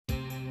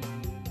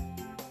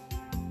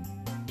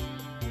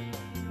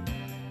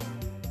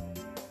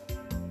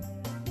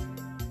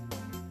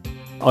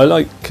I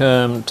like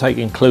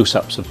taking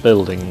close-ups of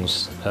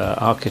buildings,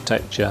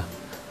 architecture,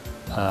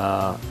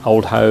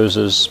 old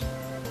houses,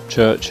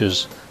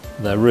 churches.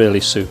 They're really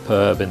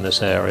superb in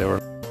this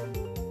area.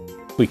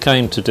 We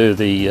came to do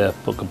the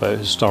book about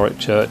historic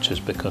churches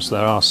because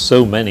there are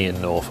so many in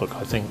Norfolk,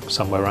 I think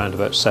somewhere around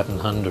about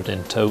 700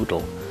 in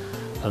total.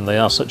 And they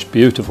are such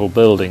beautiful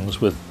buildings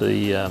with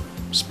the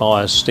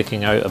spires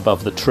sticking out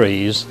above the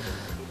trees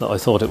that I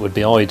thought it would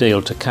be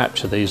ideal to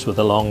capture these with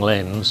a long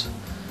lens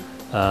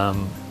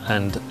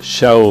and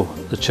show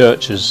the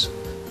churches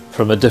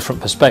from a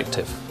different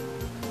perspective.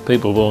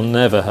 People will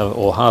never have,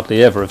 or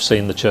hardly ever have,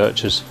 seen the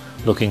churches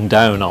looking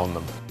down on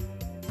them.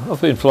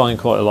 I've been flying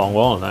quite a long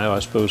while now. I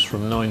suppose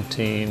from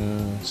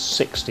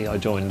 1960 I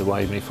joined the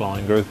Waveney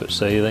Flying Group at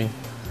Seething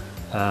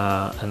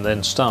and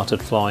then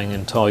started flying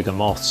in Tiger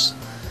Moths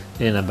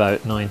in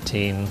about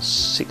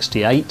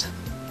 1968.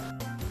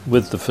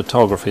 With the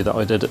photography that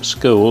I did at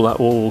school, that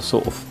all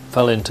sort of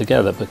fell in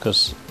together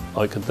because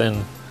I could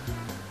then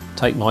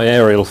take my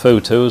aerial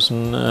photos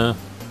and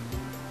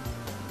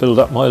build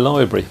up my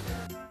library.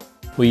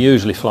 We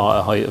usually fly at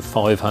a height of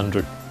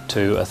 500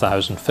 to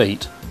 1,000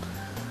 feet.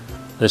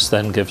 This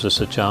then gives us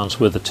a chance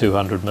with a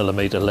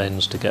 200mm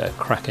lens to get a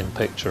cracking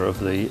picture of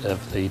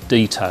the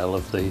detail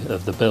of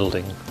the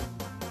building.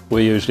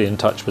 We're usually in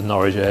touch with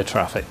Norwich air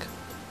traffic.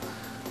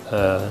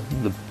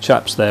 The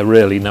chaps there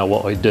really know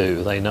what I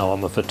do. They know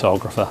I'm a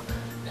photographer.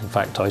 In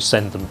fact, I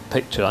send them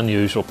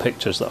unusual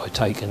pictures that I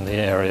take in the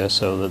area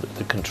so that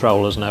the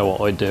controllers know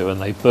what I do,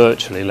 and they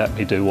virtually let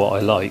me do what I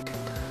like.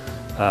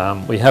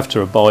 We have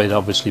to abide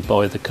obviously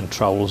by the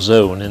control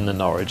zone in the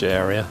Norwich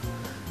area.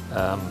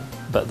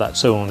 But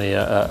that's only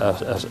a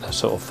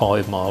sort of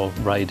 5-mile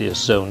radius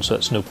zone, so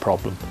it's no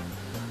problem.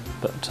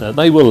 But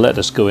they will let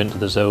us go into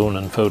the zone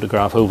and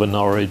photograph over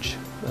Norwich.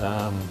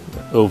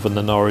 Over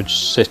the Norwich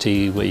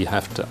city we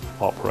have to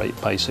operate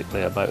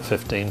basically about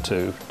 15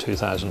 to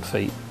 2,000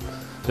 feet,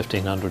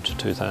 1,500 to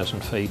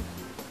 2,000 feet.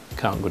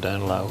 Can't go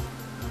down low.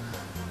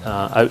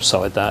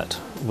 Outside that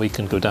we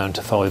can go down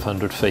to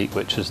 500 feet,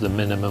 which is the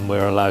minimum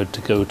we're allowed to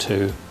go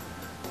to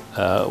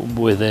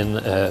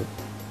within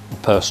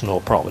person or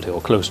property,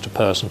 or close to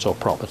persons or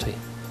property.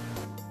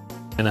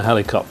 In a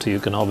helicopter you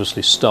can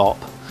obviously stop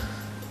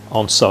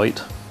on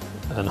site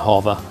and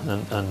hover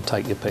and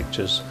take your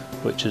pictures,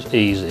 which is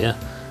easier.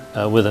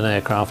 With an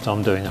aircraft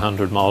I'm doing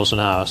 100 miles an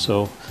hour,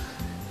 so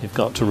you've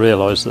got to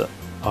realise that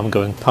I'm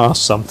going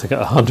past something at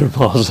 100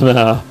 miles an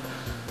hour.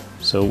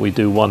 So we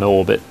do one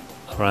orbit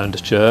around a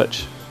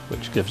church,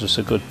 which gives us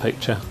a good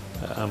picture,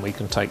 and we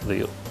can take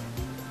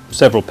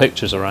several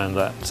pictures around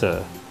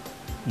that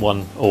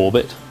one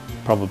orbit,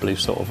 probably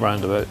sort of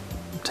round about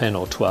 10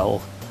 or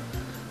 12,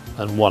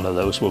 and one of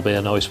those will be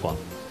a nice one.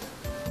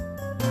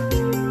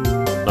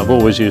 I've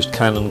always used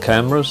Canon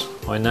cameras.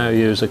 I now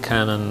use a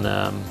Canon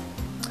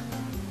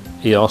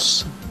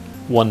EOS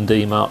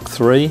 1D Mark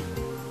III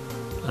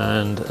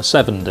and a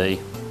 7D.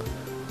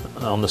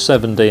 On the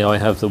 7D I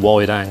have the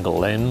wide angle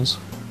lens,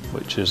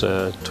 which is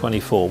a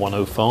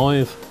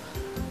 24-105,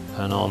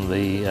 and on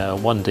the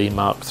 1D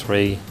Mark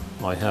III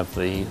I have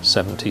the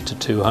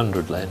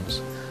 70-200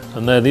 lens.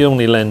 And they're the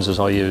only lenses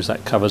I use.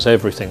 That covers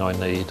everything I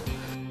need.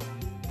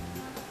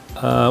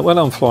 When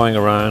I'm flying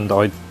around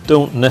I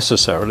don't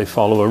necessarily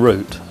follow a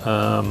route.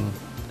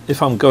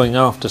 If I'm going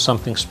after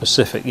something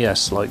specific,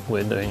 yes, like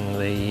we're doing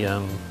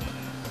the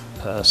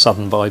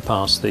southern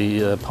bypass,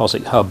 the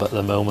POSIT hub at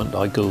the moment,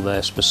 I go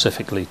there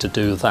specifically to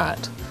do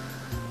that.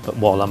 But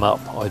while I'm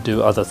up I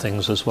do other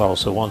things as well,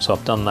 so once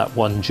I've done that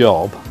one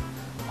job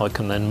I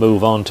can then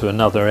move on to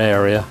another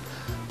area,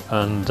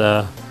 and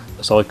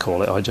as I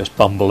call it, I just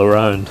bumble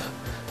around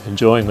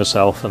enjoying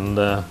myself. And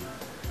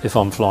if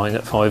I'm flying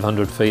at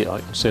 500 feet I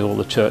can see all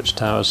the church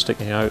towers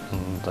sticking out,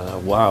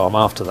 and wow, I'm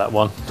after that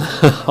one.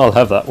 I'll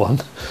have that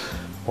one.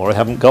 Or I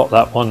haven't got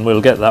that one,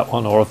 we'll get that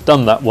one, or I've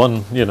done that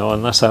one, you know,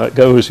 and that's how it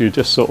goes. You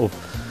just sort of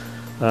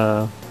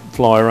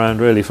fly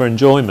around really for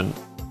enjoyment.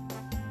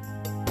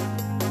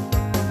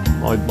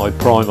 My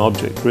prime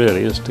object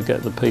really is to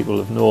get the people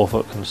of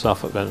Norfolk and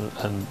Suffolk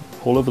and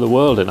all over the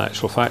world in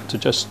actual fact to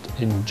just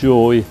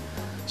enjoy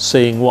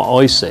seeing what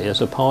I see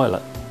as a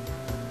pilot.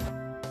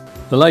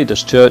 The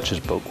latest Churches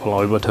book, well,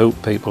 I would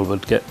hope people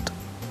would get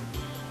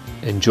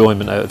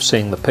enjoyment out of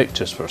seeing the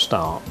pictures for a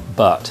start,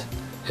 but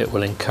it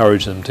will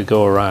encourage them to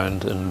go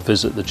around and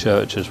visit the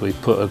churches. We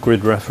put a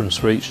grid reference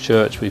for each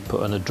church, we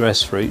put an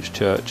address for each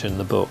church in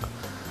the book.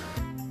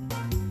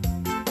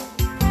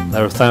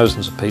 There are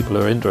thousands of people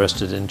who are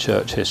interested in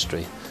church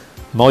history.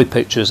 My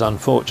pictures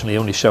unfortunately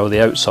only show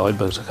the outside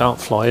because I can't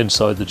fly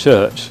inside the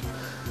church.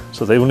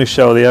 So they only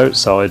show the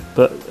outside,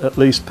 but at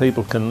least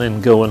people can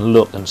then go and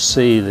look and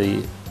see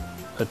the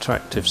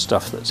attractive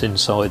stuff that's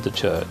inside the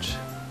church.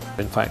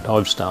 In fact,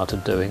 I've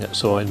started doing it,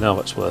 so I know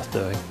it's worth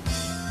doing.